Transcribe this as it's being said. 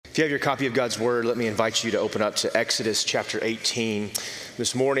If you have your copy of God's Word, let me invite you to open up to Exodus chapter 18.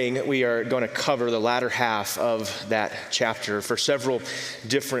 This morning, we are going to cover the latter half of that chapter for several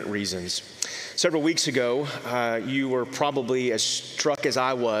different reasons. Several weeks ago, you were probably as struck as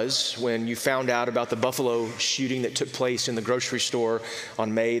I was when you found out about the Buffalo shooting that took place in the grocery store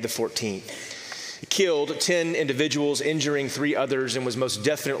on May the 14th. It killed 10 individuals, injuring 3 others, and was most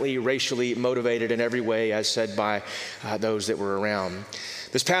definitely racially motivated in every way, as said by those that were around.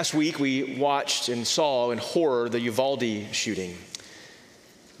 This past week, we watched and saw in horror the Uvalde shooting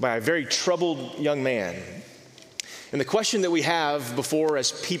by a very troubled young man. And the question that we have before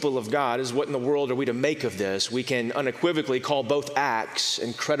as people of God is, what in the world are we to make of this? We can unequivocally call both acts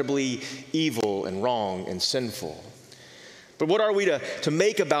incredibly evil and wrong and sinful. But what are we to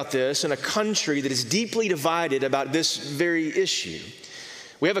make about this in a country that is deeply divided about this very issue?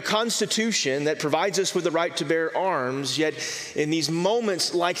 We have a constitution that provides us with the right to bear arms, yet in these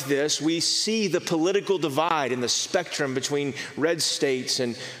moments like this, we see the political divide in the spectrum between red states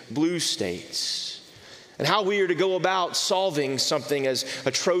and blue states, and how we are to go about solving something as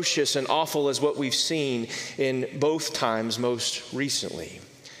atrocious and awful as what we've seen in both times most recently.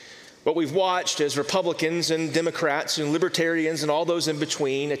 What we've watched as Republicans and Democrats and libertarians and all those in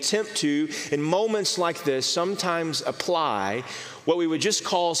between attempt to, in moments like this, sometimes apply what we would just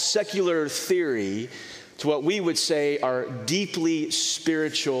call secular theory to what we would say are deeply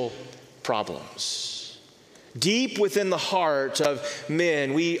spiritual problems. Deep within the heart of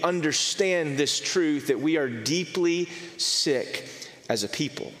men, we understand this truth that we are deeply sick as a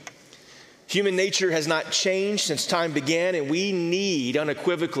people. Human nature has not changed since time began, and we need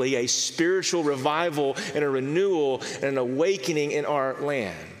unequivocally a spiritual revival and a renewal and an awakening in our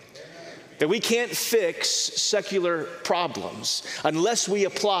land. That we can't fix secular problems unless we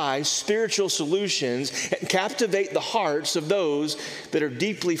apply spiritual solutions and captivate the hearts of those that are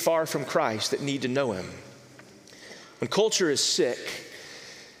deeply far from Christ, that need to know Him. When culture is sick,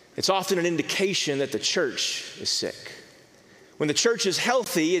 it's often an indication that the church is sick. When the church is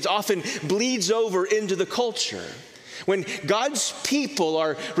healthy, it often bleeds over into the culture. When God's people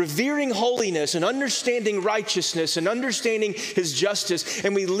are revering holiness and understanding righteousness and understanding His justice,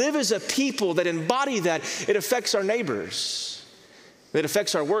 and we live as a people that embody that, it affects our neighbors. It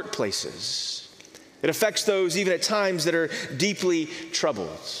affects our workplaces. It affects those even at times that are deeply troubled.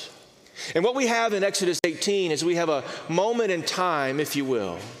 And what we have in Exodus 18 is we have a moment in time, if you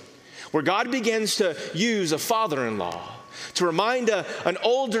will, where God begins to use a father-in-law to remind an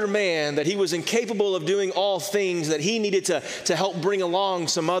older man that he was incapable of doing all things, that he needed to help bring along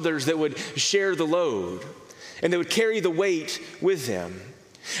some others that would share the load and that would carry the weight with him.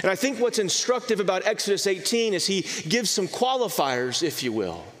 And I think what's instructive about Exodus 18 is he gives some qualifiers, if you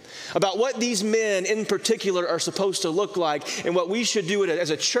will, about what these men in particular are supposed to look like, and what we should do as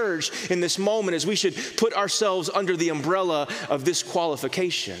a church in this moment is we should put ourselves under the umbrella of this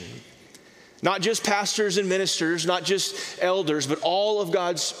qualification. Not just pastors and ministers, not just elders, but all of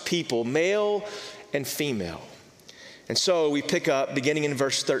God's people, male and female. And so we pick up beginning in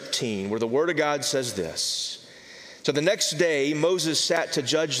verse 13, where the Word of God says this. So the next day, Moses sat to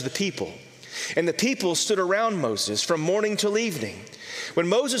judge the people, and the people stood around Moses from morning till evening. When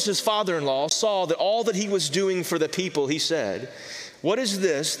Moses' father-in-law saw that all that he was doing for the people, he said, "What is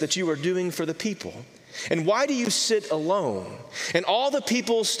this that you are doing for the people? And why do you sit alone? And all the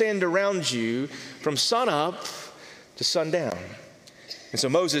people stand around you from sunup to sundown." And so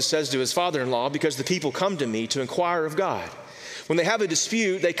Moses says to his father-in-law, "Because the people come to me to inquire of God. When they have a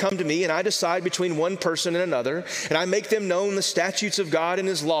dispute, they come to me, and I decide between one person and another, and I make them known the statutes of God and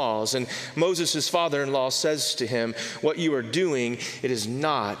His laws." And Moses' father-in-law says to him, "What you are doing, it is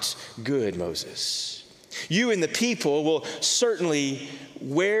not good, Moses. You and the people will certainly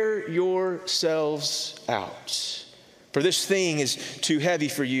wear yourselves out. For this thing is too heavy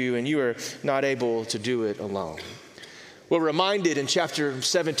for you, and you are not able to do it alone." We're reminded in chapter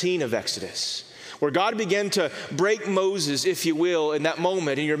 17 of Exodus, where God began to break Moses, if you will, in that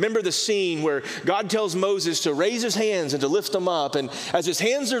moment. And you remember the scene where God tells Moses to raise his hands and to lift them up. And as his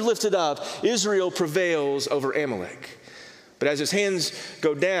hands are lifted up, Israel prevails over Amalek. But as his hands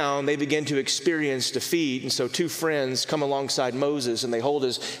go down, they begin to experience defeat. And so 2 friends come alongside Moses, and they hold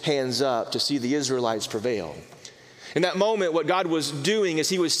his hands up to see the Israelites prevail. In that moment, what God was doing is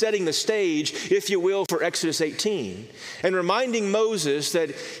He was setting the stage, if you will, for Exodus 18, and reminding Moses that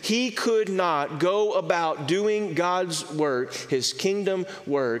he could not go about doing God's work, His kingdom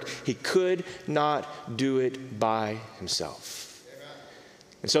work. He could not do it by himself.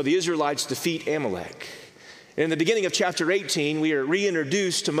 And so the Israelites defeat Amalek. In the beginning of chapter 18, we are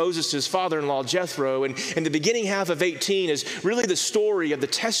reintroduced to Moses' father-in-law, Jethro. And in the beginning half of 18 is really the story of the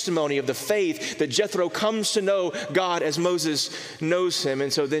testimony of the faith that Jethro comes to know God as Moses knows him.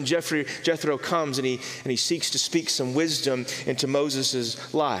 And so then Jethro comes and he seeks to speak some wisdom into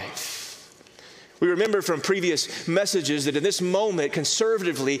Moses' life. We remember from previous messages that in this moment,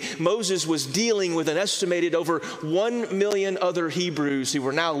 conservatively, Moses was dealing with an estimated over 1 million other Hebrews who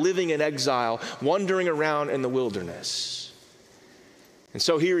were now living in exile, wandering around in the wilderness. And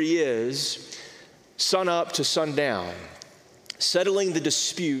so here he is, sun up to sundown, settling the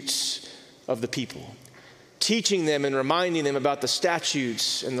disputes of the people, teaching them and reminding them about the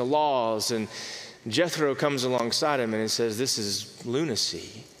statutes and the laws. And Jethro comes alongside him and says, "This is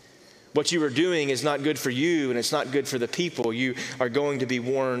lunacy. What you are doing is not good for you, and it's not good for the people. You are going to be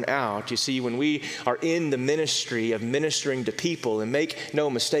worn out." You see, when we are in the ministry of ministering to people, and make no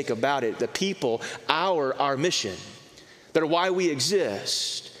mistake about it, the people, our mission, that are why we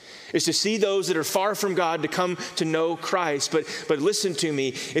exist, is to see those that are far from God to come to know Christ. But listen to me,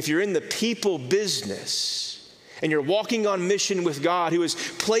 if you're in the people business, and you're walking on mission with God who has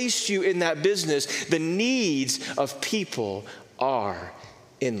placed you in that business, the needs of people are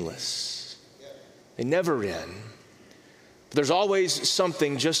endless. They never end. There's always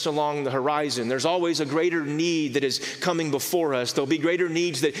something just along the horizon. There's always a greater need that is coming before us. There'll be greater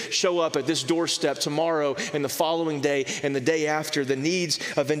needs that show up at this doorstep tomorrow and the following day and the day after. The needs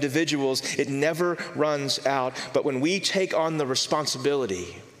of individuals, it never runs out. But when we take on the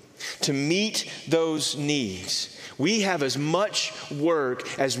responsibility to meet those needs, we have as much work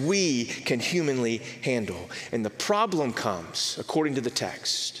as we can humanly handle. And the problem comes, according to the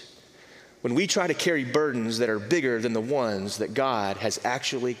text, when we try to carry burdens that are bigger than the ones that God has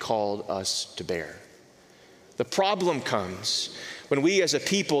actually called us to bear. The problem comes when we as a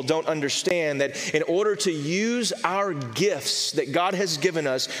people don't understand that in order to use our gifts that God has given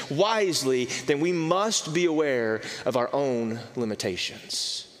us wisely, then we must be aware of our own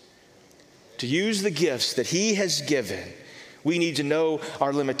limitations. To use the gifts that He has given, we need to know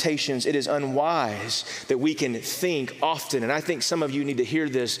our limitations. It is unwise that we can think often, and I think some of you need to hear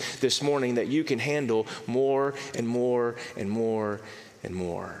this morning, that you can handle more and more and more and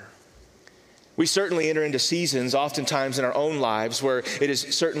more. We certainly enter into seasons oftentimes in our own lives where it is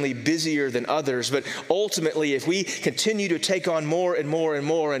certainly busier than others, but ultimately if we continue to take on more and more and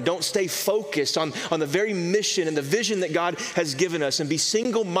more and don't stay focused on the very mission and the vision that God has given us and be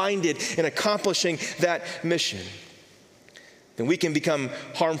single-minded in accomplishing that mission, then we can become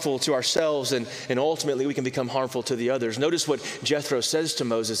harmful to ourselves and ultimately we can become harmful to the others. Notice what Jethro says to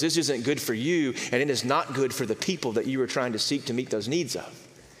Moses: "This isn't good for you, and it is not good for the people that you are trying to seek to meet those needs of."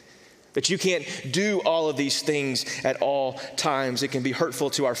 That you can't do all of these things at all times. It can be hurtful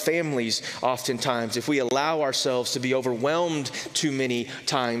to our families oftentimes if we allow ourselves to be overwhelmed too many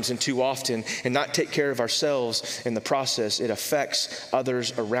times and too often and not take care of ourselves in the process. It affects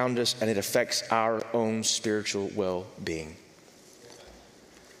others around us and it affects our own spiritual well-being.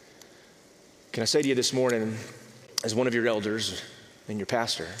 Can I say to you this morning, as one of your elders and your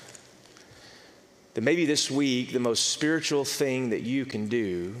pastor, that maybe this week the most spiritual thing that you can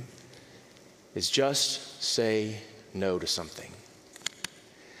do is just say no to something.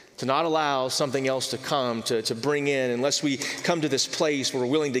 To not allow something else to come, to bring in, unless we come to this place where we're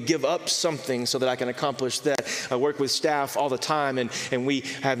willing to give up something so that I can accomplish that. I work with staff all the time and we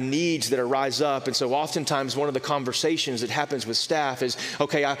have needs that arise up. And so oftentimes one of the conversations that happens with staff is,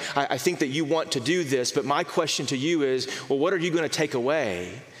 okay, I think that you want to do this, but my question to you is, well, what are you going to take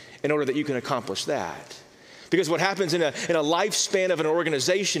away in order that you can accomplish that? Because what happens in a lifespan of an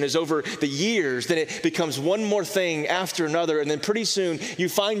organization is over the years, then it becomes one more thing after another. And then pretty soon you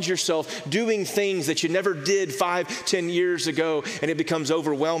find yourself doing things that you never did 5-10 years ago. And it becomes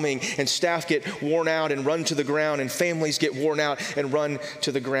overwhelming and staff get worn out and run to the ground and families get worn out and run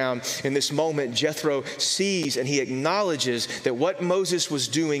to the ground. In this moment, Jethro sees and he acknowledges that what Moses was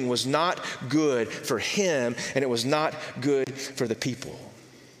doing was not good for him and it was not good for the people.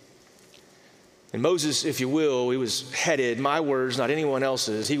 And Moses, if you will, he was headed, my words, not anyone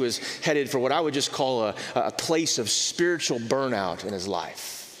else's, he was headed for what I would just call a place of spiritual burnout in his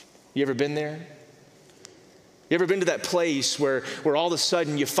life. You ever been there? You ever been to that place where all of a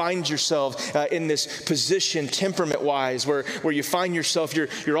sudden you find yourself in this position temperament-wise where you find yourself,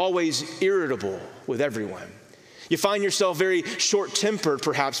 you're always irritable with everyone. You find yourself very short-tempered,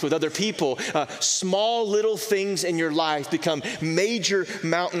 perhaps, with other people. Small little things in your life become major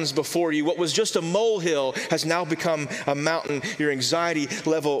mountains before you. What was just a molehill has now become a mountain. Your anxiety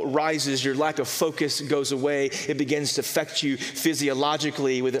level rises. Your lack of focus goes away. It begins to affect you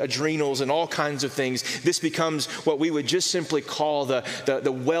physiologically with adrenals and all kinds of things. This becomes what we would just simply call the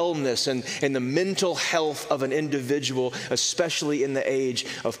wellness and the mental health of an individual, especially in the age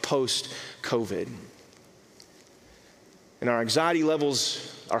of post-COVID. And our anxiety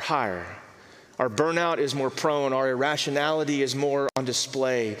levels are higher. Our burnout is more prone. Our irrationality is more on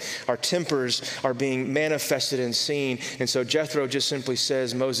display. Our tempers are being manifested and seen. And so Jethro just simply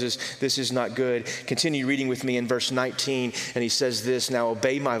says, Moses, this is not good. Continue reading with me in verse 19. And he says this, now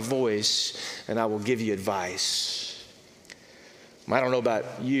obey my voice and I will give you advice. I don't know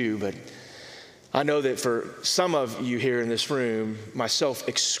about you, but I know that for some of you here in this room, myself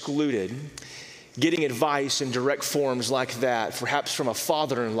excluded, getting advice in direct forms like that, perhaps from a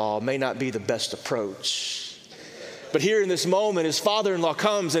father-in-law, may not be the best approach. But here in this moment, his father-in-law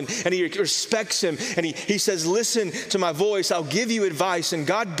comes and he respects him and he says, listen to my voice, I'll give you advice and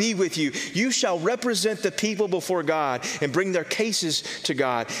God be with you. You shall represent the people before God and bring their cases to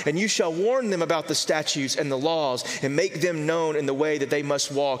God. And you shall warn them about the statutes and the laws and make them known in the way that they must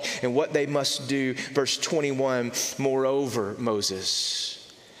walk and what they must do. Verse 21, moreover, Moses,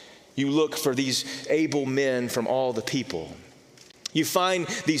 you look for these able men from all the people. You find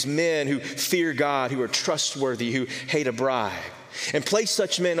these men who fear God, who are trustworthy, who hate a bribe. And place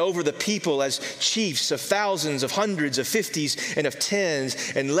such men over the people as chiefs of thousands, of hundreds, of fifties, and of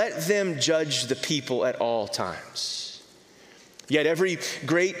tens, and let them judge the people at all times. Yet every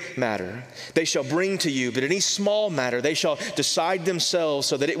great matter they shall bring to you, but any small matter they shall decide themselves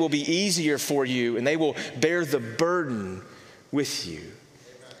so that it will be easier for you, and they will bear the burden with you.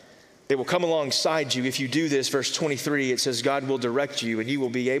 They will come alongside you if you do this. Verse 23, it says, God will direct you and you will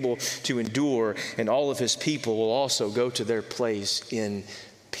be able to endure, and all of his people will also go to their place in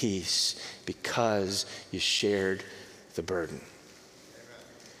peace because you shared the burden.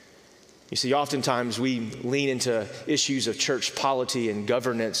 You see, oftentimes we lean into issues of church polity and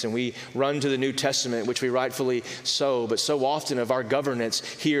governance, and we run to the New Testament, which we rightfully so. But so often of our governance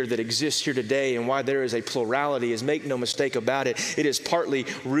here that exists here today and why there is a plurality is, make no mistake about it, it is partly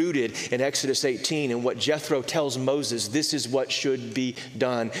rooted in Exodus 18 and what Jethro tells Moses, this is what should be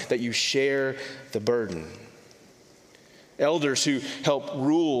done, that you share the burden. Elders who help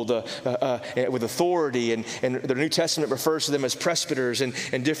rule with authority, and the New Testament refers to them as presbyters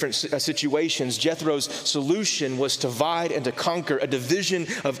in different situations. Jethro's solution was to divide and to conquer, a division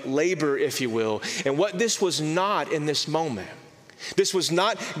of labor, if you will. And what this was not in this moment, this was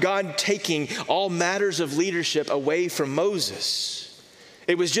not God taking all matters of leadership away from Moses.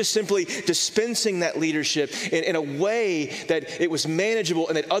 It was just simply dispensing that leadership in a way that it was manageable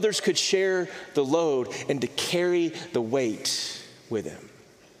and that others could share the load and to carry the weight with him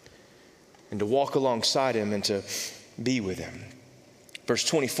and to walk alongside him and to be with him. Verse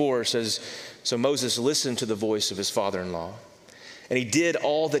 24 says, so Moses listened to the voice of his father-in-law, and he did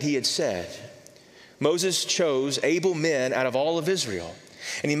all that he had said. Moses chose able men out of all of Israel,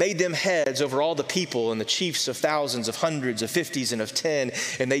 and he made them heads over all the people and the chiefs of thousands, of hundreds, of fifties, and of 10,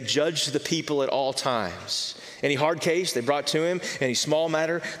 and they judged the people at all times. Any hard case they brought to him, any small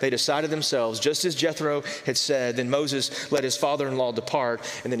matter they decided themselves, just as Jethro had said. Then Moses let his father-in-law depart,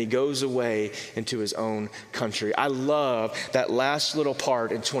 and then he goes away into his own country. I love that last little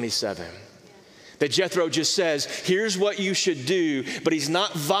part in 27. That Jethro just says, here's what you should do, but he's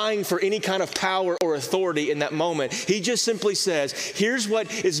not vying for any kind of power or authority in that moment. He just simply says, here's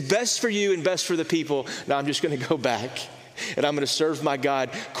what is best for you and best for the people. Now I'm just going to go back and I'm going to serve my God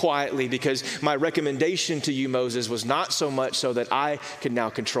quietly, because my recommendation to you, Moses, was not so much so that I could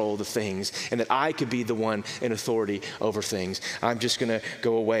now control the things and that I could be the one in authority over things. I'm just going to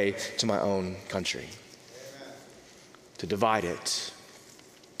go away to my own country to divide it.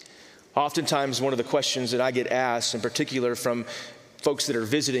 Oftentimes, one of the questions that I get asked, in particular from folks that are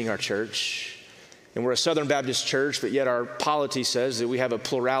visiting our church, and we're a Southern Baptist church, but yet our polity says that we have a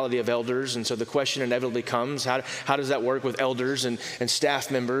plurality of elders, and so the question inevitably comes, how does that work with elders and staff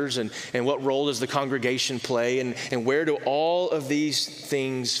members, and what role does the congregation play, and where do all of these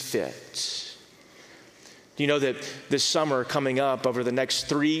things fit? Do you know that this summer coming up, over the next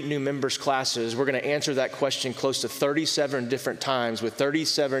 3 new members classes, we're going to answer that question close to 37 different times with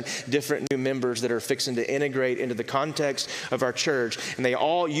 37 different new members that are fixing to integrate into the context of our church. And they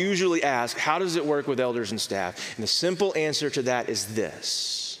all usually ask, how does it work with elders and staff? And the simple answer to that is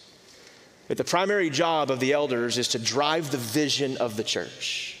this: that the primary job of the elders is to drive the vision of the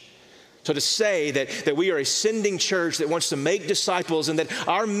church. So to say that we are a sending church that wants to make disciples and that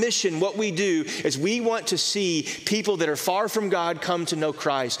our mission, what we do, is we want to see people that are far from God come to know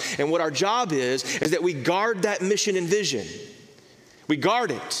Christ. And what our job is that we guard that mission and vision. We guard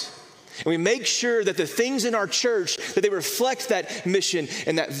it. And we make sure that the things in our church, that they reflect that mission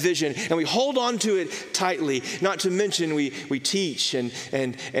and that vision. And we hold on to it tightly. Not to mention we teach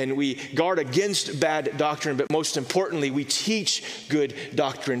and we guard against bad doctrine. But most importantly, we teach good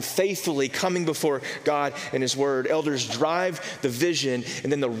doctrine faithfully, coming before God and His Word. Elders drive the vision.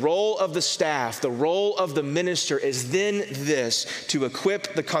 And then the role of the staff, the role of the minister is then this: to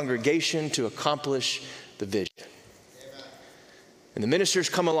equip the congregation to accomplish the vision. And the ministers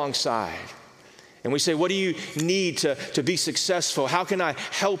come alongside and we say, what do you need to be successful? How can I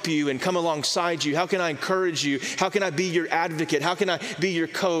help you and come alongside you? How can I encourage you? How can I be your advocate? How can I be your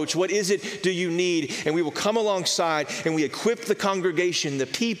coach? What is it do you need? And we will come alongside and we equip the congregation, the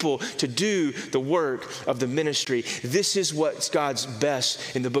people, to do the work of the ministry. This is what's God's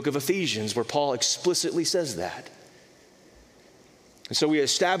best in the book of Ephesians, where Paul explicitly says that. And so we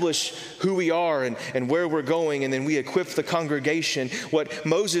establish who we are and where we're going, and then we equip the congregation. What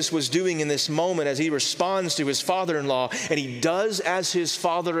Moses was doing in this moment as he responds to his father-in-law, and he does as his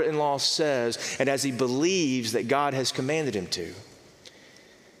father-in-law says, and as he believes that God has commanded him to.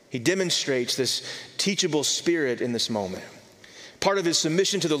 He demonstrates this teachable spirit in this moment. Part of his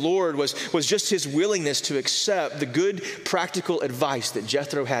submission to the Lord was just his willingness to accept the good practical advice that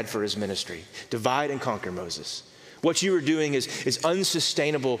Jethro had for his ministry. Divide and conquer, Moses. What you are doing is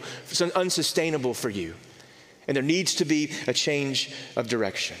unsustainable for you. And there needs to be a change of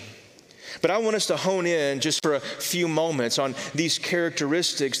direction. But I want us to hone in just for a few moments on these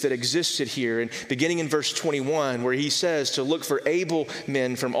characteristics that existed here, and beginning in verse 21, where he says to look for able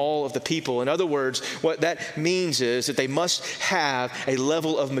men from all of the people. In other words, what that means is that they must have a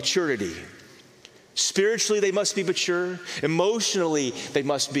level of maturity. Spiritually, they must be mature. Emotionally, they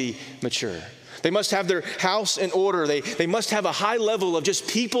must be mature. They must have their house in order. They must have a high level of just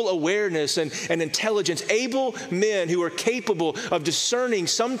people awareness and intelligence. Able men who are capable of discerning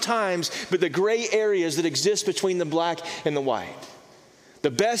sometimes the gray areas that exist between the black and the white.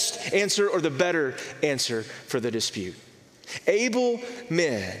 The best answer or the better answer for the dispute. Able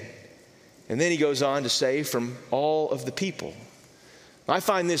men. And then he goes on to say, from all of the people. I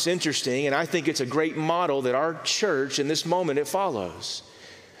find this interesting, and I think it's a great model that our church in this moment it follows.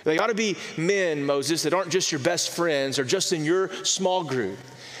 They ought to be men, Moses, that aren't just your best friends or just in your small group.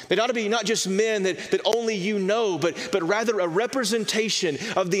 They ought to be not just men that only you know, but rather a representation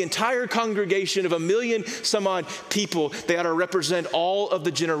of the entire congregation of 1 million some odd people. They ought to represent all of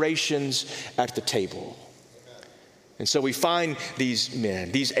the generations at the table. And so we find these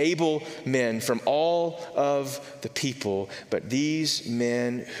men, these able men from all of the people, but these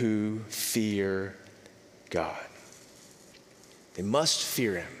men who fear God. They must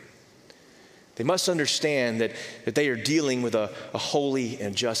fear Him. They must understand that they are dealing with a holy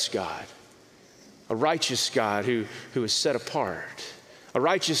and just God, a righteous God who is set apart, a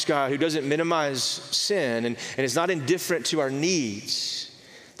righteous God who doesn't minimize sin and is not indifferent to our needs.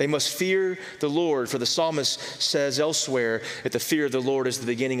 They must fear the Lord, for the psalmist says elsewhere that the fear of the Lord is the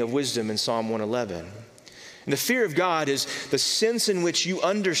beginning of wisdom in Psalm 111. And the fear of God is the sense in which you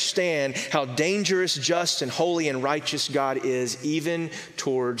understand how dangerous, just, and holy and righteous God is, even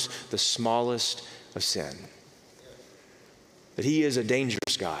towards the smallest of sin. That He is a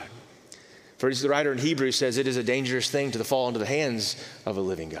dangerous God. For as the writer in Hebrews says, it is a dangerous thing to fall into the hands of a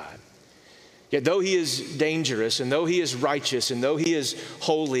living God. Yet though He is dangerous, and though He is righteous, and though He is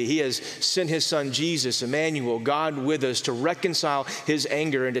holy, He has sent His Son Jesus, Emmanuel, God with us, to reconcile His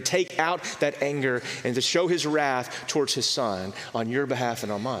anger and to take out that anger and to show His wrath towards His Son on your behalf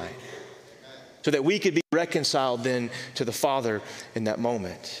and on mine. So that we could be reconciled then to the Father in that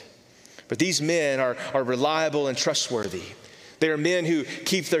moment. But these men are reliable and trustworthy. They are men who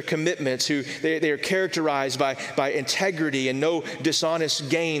keep their commitments, who they are characterized by integrity and no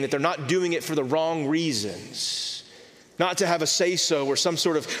dishonest gain, that they're not doing it for the wrong reasons. Not to have a say-so or some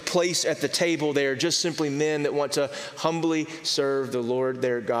sort of place at the table. They are just simply men that want to humbly serve the Lord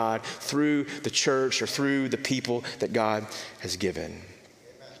their God through the church or through the people that God has given.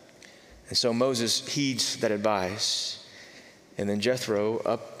 And so Moses heeds that advice. And then Jethro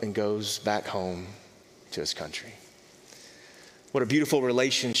up and goes back home to his country. What a beautiful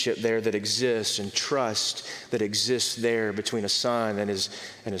relationship there that exists, and trust that exists there between a son and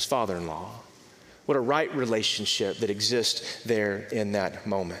his father-in-law. What a right relationship that exists there in that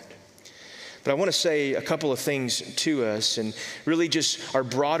moment. But I want to say a couple of things to us and really just our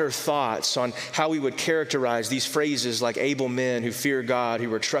broader thoughts on how we would characterize these phrases like able men who fear God,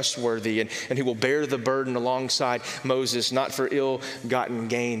 who are trustworthy, and who will bear the burden alongside Moses, not for ill-gotten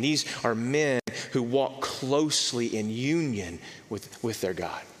gain. These are men who walk closely in union with their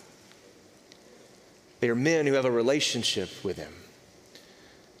God. They are men who have a relationship with him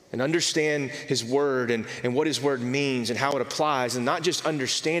and understand his word and what his word means and how it applies, and not just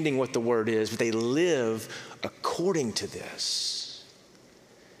understanding what the word is, but they live according to this.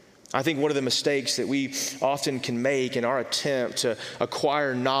 I think one of the mistakes that we often can make in our attempt to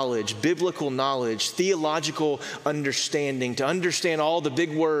acquire knowledge, biblical knowledge, theological understanding, to understand all the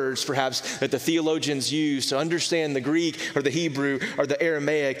big words perhaps that the theologians use, to understand the Greek or the Hebrew or the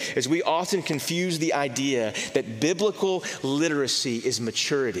Aramaic, is we often confuse the idea that biblical literacy is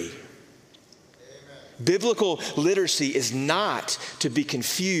maturity. Biblical literacy is not to be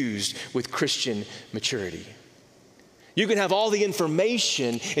confused with Christian maturity. You can have all the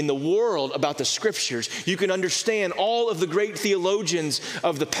information in the world about the scriptures. You can understand all of the great theologians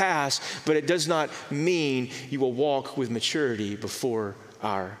of the past, but it does not mean you will walk with maturity before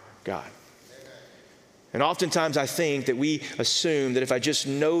our God. And oftentimes I think that we assume that if I just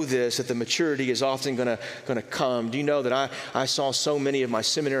know this, that the maturity is often going to come. Do you know that I saw so many of my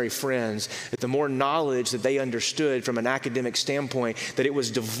seminary friends that the more knowledge that they understood from an academic standpoint, that it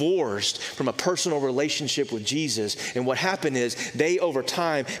was divorced from a personal relationship with Jesus. And what happened is they over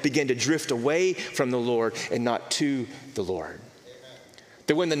time began to drift away from the Lord and not to the Lord.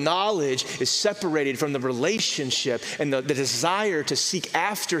 That when the knowledge is separated from the relationship and the desire to seek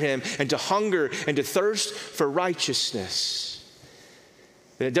after him and to hunger and to thirst for righteousness,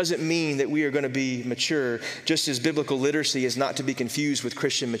 then it doesn't mean that we are going to be mature. Just as biblical literacy is not to be confused with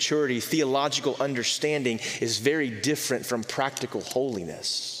Christian maturity, theological understanding is very different from practical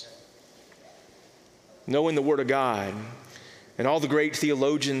holiness. Knowing the Word of God and all the great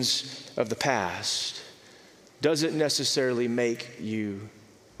theologians of the past doesn't necessarily make you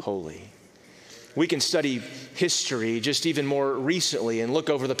holy. We can study history just even more recently and look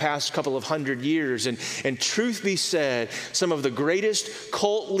over the past couple of 100 years. And truth be said, some of the greatest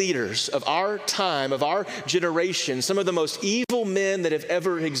cult leaders of our time, of our generation, some of the most evil men that have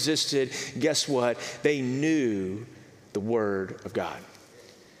ever existed, guess what? They knew the Word of God.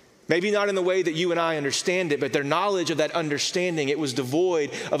 Maybe not in the way that you and I understand it, but their knowledge of that understanding, it was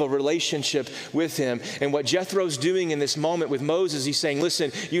devoid of a relationship with him. And what Jethro's doing in this moment with Moses, he's saying,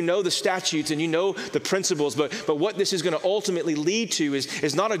 listen, you know the statutes and you know the principles, but what this is going to ultimately lead to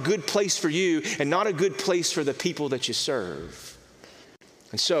is not a good place for you and not a good place for the people that you serve.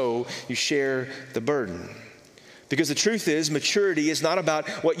 And so you share the burden. Because the truth is, maturity is not about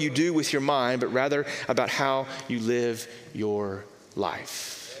what you do with your mind, but rather about how you live your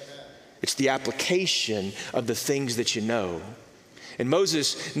life. It's the application of the things that you know. And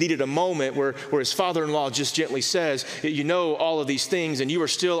Moses needed a moment where his father-in-law just gently says, you know all of these things and you are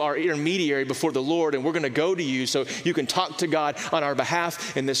still our intermediary before the Lord, and we're going to go to you so you can talk to God on our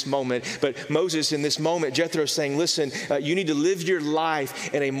behalf in this moment. But Moses, in this moment, Jethro is saying, listen, you need to live your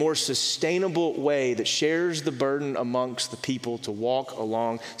life in a more sustainable way that shares the burden amongst the people, to walk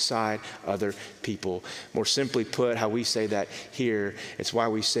alongside other people. More simply put, how we say that here, it's why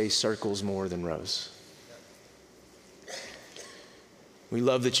we say circles more than rows. We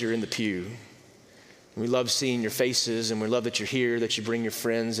love that you're in the pew. We love seeing your faces, and we love that you're here, that you bring your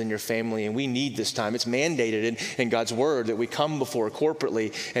friends and your family, and we need this time. It's mandated in God's word that we come before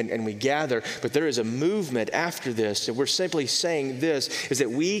corporately and we gather, but there is a movement after this, and we're simply saying this, is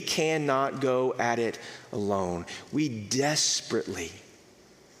that we cannot go at it alone. We desperately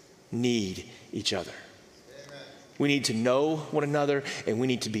need each other. Amen. We need to know one another, and we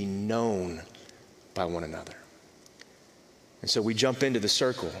need to be known by one another. And so we jump into the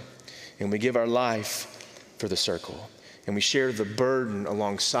circle and we give our life for the circle, and we share the burden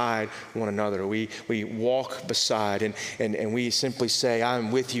alongside one another. We walk beside and we simply say, I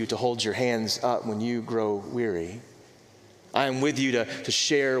am with you to hold your hands up when you grow weary. I am with you to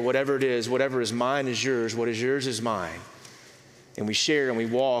share whatever it is, whatever is mine is yours, what is yours is mine. And we share and we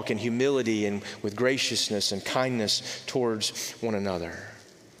walk in humility and with graciousness and kindness towards one another.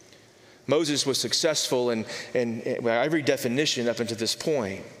 Moses was successful in every definition up until this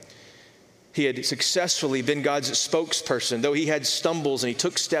point. He had successfully been God's spokesperson, though he had stumbles and he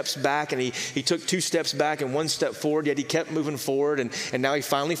took steps back, and he took 2 steps back and 1 step forward, yet he kept moving forward. And now he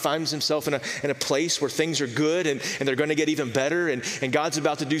finally finds himself in a place where things are good and they're going to get even better. And God's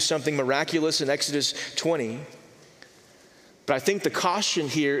about to do something miraculous in Exodus 20. But But I think the caution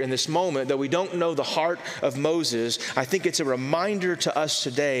here in this moment, that we don't know the heart of Moses, I think it's a reminder to us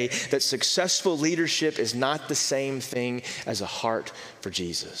today that successful leadership is not the same thing as a heart for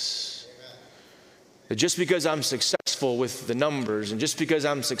Jesus. That just because I'm successful with the numbers and just because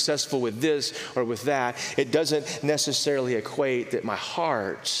I'm successful with this or with that, it doesn't necessarily equate that my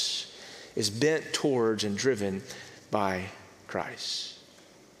heart is bent towards and driven by Christ.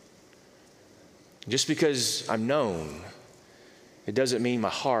 Just because I'm known, it doesn't mean my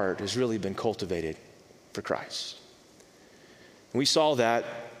heart has really been cultivated for Christ. And we saw that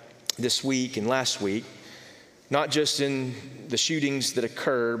this week and last week, not just in the shootings that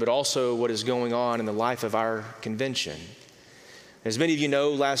occurred, but also what is going on in the life of our convention. As many of you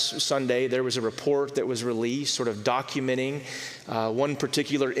know, last Sunday there was a report that was released sort of documenting one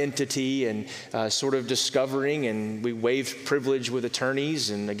particular entity and sort of discovering, and we waived privilege with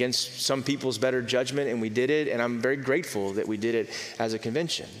attorneys and against some people's better judgment, and we did it, and I'm very grateful that we did it as a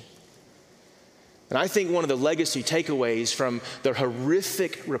convention. And I think one of the legacy takeaways from the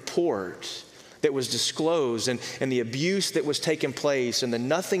horrific report that was disclosed and the abuse that was taking place and the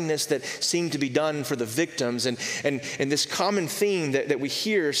nothingness that seemed to be done for the victims and this common theme that we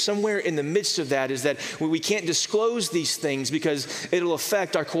hear somewhere in the midst of that is that we can't disclose these things because it'll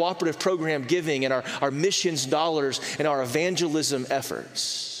affect our cooperative program giving and our missions dollars and our evangelism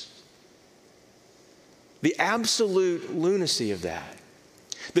efforts. The absolute lunacy of that.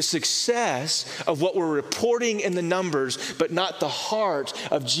 The success of what we're reporting in the numbers, but not the heart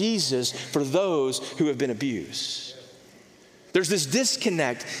of Jesus for those who have been abused. There's this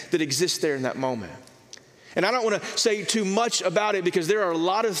disconnect that exists there in that moment. And I don't want to say too much about it because there are a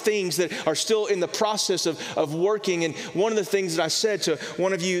lot of things that are still in the process of working. And one of the things that I said to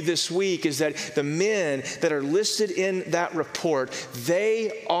one of you this week is that the men that are listed in that report,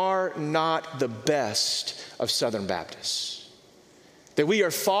 they are not the best of Southern Baptists. That we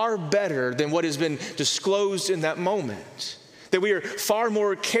are far better than what has been disclosed in that moment. That we are far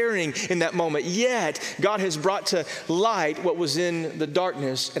more caring in that moment. Yet, God has brought to light what was in the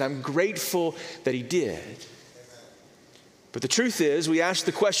darkness, and I'm grateful that He did. But the truth is, we ask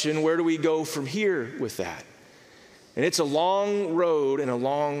the question, where do we go from here with that? And it's a long road and a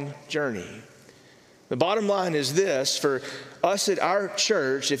long journey. The bottom line is this, for us at our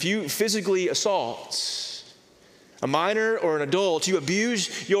church, if you physically assault a minor or an adult, you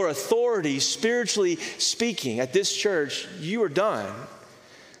abuse your authority, spiritually speaking, at this church, you are done.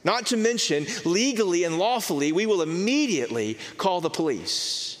 Not to mention, legally and lawfully, we will immediately call the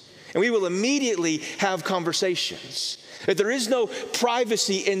police. And we will immediately have conversations. That there is no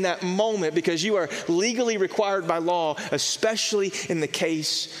privacy in that moment because you are legally required by law, especially in the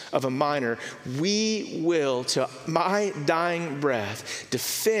case of a minor. We will, to my dying breath,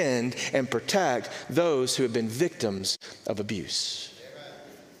 defend and protect those who have been victims of abuse.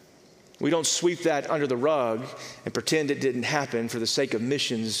 We don't sweep that under the rug and pretend it didn't happen for the sake of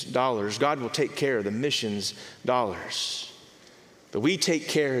missions dollars. God will take care of the missions dollars. But we take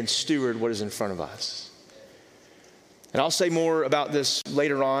care and steward what is in front of us. And I'll say more about this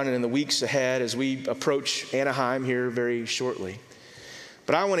later on and in the weeks ahead as we approach Anaheim here very shortly.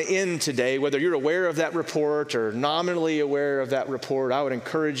 But I want to end today, whether you're aware of that report or nominally aware of that report, I would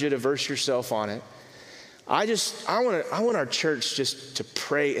encourage you to verse yourself on it. I want our church just to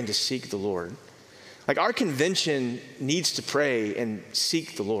pray and to seek the Lord. Like our convention needs to pray and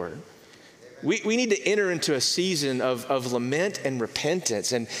seek the Lord. We need to enter into a season of lament and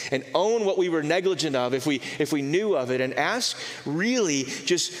repentance and own what we were negligent of if we knew of it, and ask, really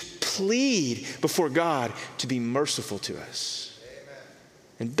just plead before God to be merciful to us. Amen.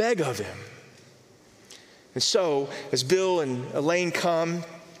 And beg of Him. And so as Bill and Elaine come,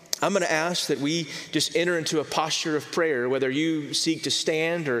 I'm going to ask that we just enter into a posture of prayer, whether you seek to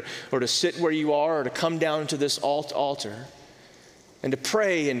stand or to sit where you are or to come down to this altar. And to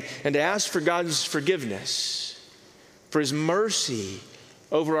pray and to ask for God's forgiveness, for His mercy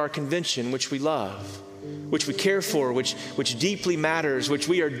over our convention, which we love, which we care for, which deeply matters, which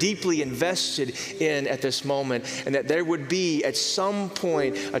we are deeply invested in at this moment, and that there would be at some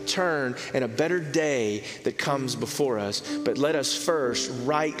point a turn and a better day that comes before us. But let us first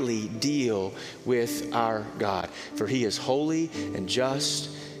rightly deal with our God, for He is holy and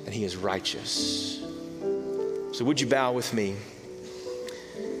just and He is righteous. So would you bow with me?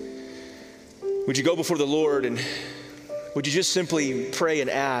 Would you go before the Lord and would you just simply pray and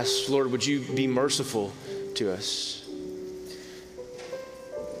ask, Lord, would you be merciful to us?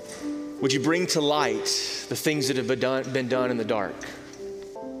 Would you bring to light the things that have been done in the dark?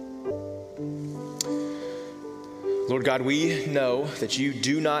 Lord God, we know that you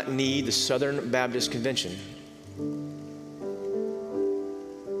do not need the Southern Baptist Convention.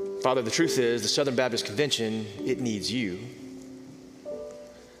 Father, the truth is the Southern Baptist Convention, it needs you.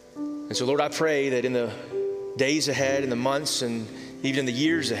 And so, Lord, I pray that in the days ahead, in the months, and even in the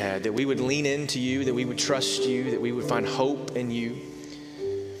years ahead, that we would lean into you, that we would trust you, that we would find hope in you,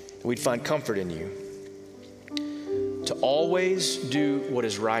 that we'd find comfort in you, to always do what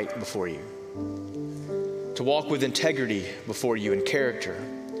is right before you, to walk with integrity before you in character,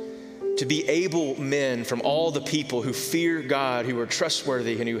 to be able men from all the people who fear God, who are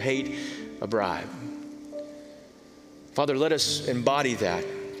trustworthy, and who hate a bribe. Father, let us embody that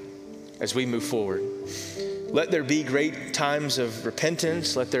as we move forward. Let there be great times of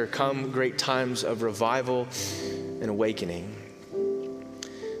repentance. Let there come great times of revival and awakening.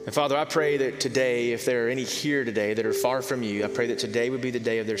 And Father, I pray that today, if there are any here today that are far from you, I pray that today would be the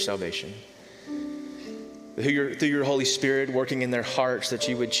day of their salvation. Through your Holy Spirit working in their hearts, that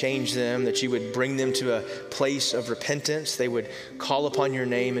you would change them, that you would bring them to a place of repentance. They would call upon your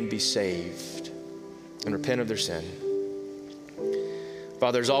name and be saved and repent of their sin.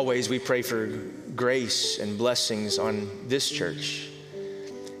 Father, as always, we pray for grace and blessings on this church.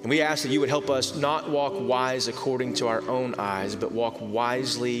 And we ask that you would help us not walk wise according to our own eyes, but walk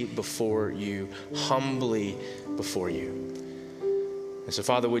wisely before you, humbly before you. And so,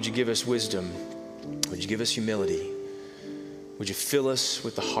 Father, would you give us wisdom? Would you give us humility? Would you fill us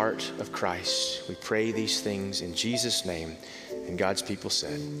with the heart of Christ? We pray these things in Jesus' name. And God's people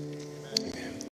said,